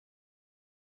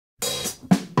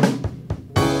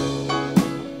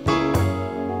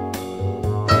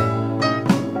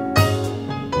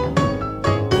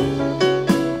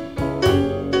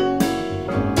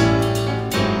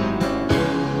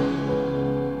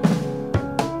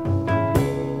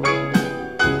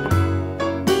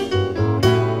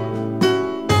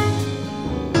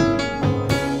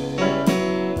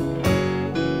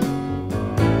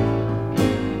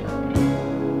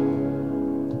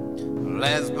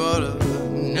but a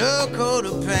new coat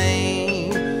of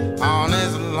paint on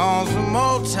his lonesome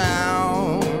old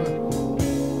town.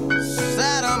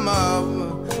 Set him up,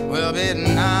 we'll be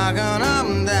knocking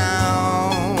him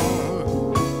down.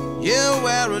 You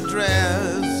wear a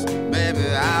dress, baby,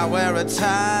 I wear a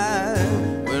tie.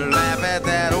 We'll laugh at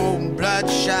that old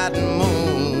bloodshot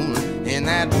moon in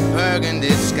that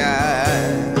burgundy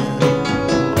sky.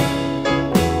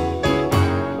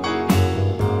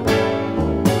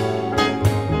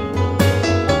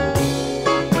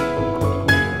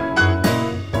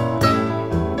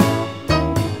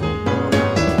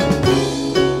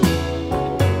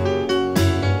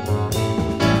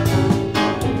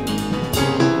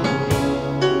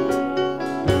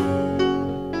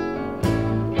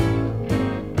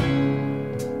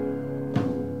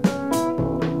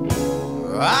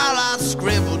 All our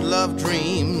scribbled love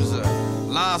dreams,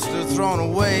 lost or thrown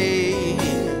away.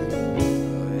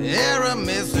 Here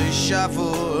amidst the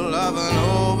shuffle of an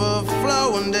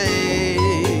overflowing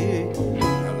day.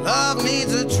 Love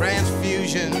needs a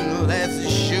transfusion, let's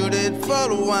shoot it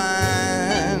full of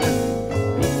wine.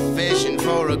 Fishing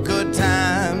for a good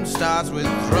time starts with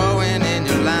throwing in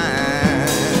your line.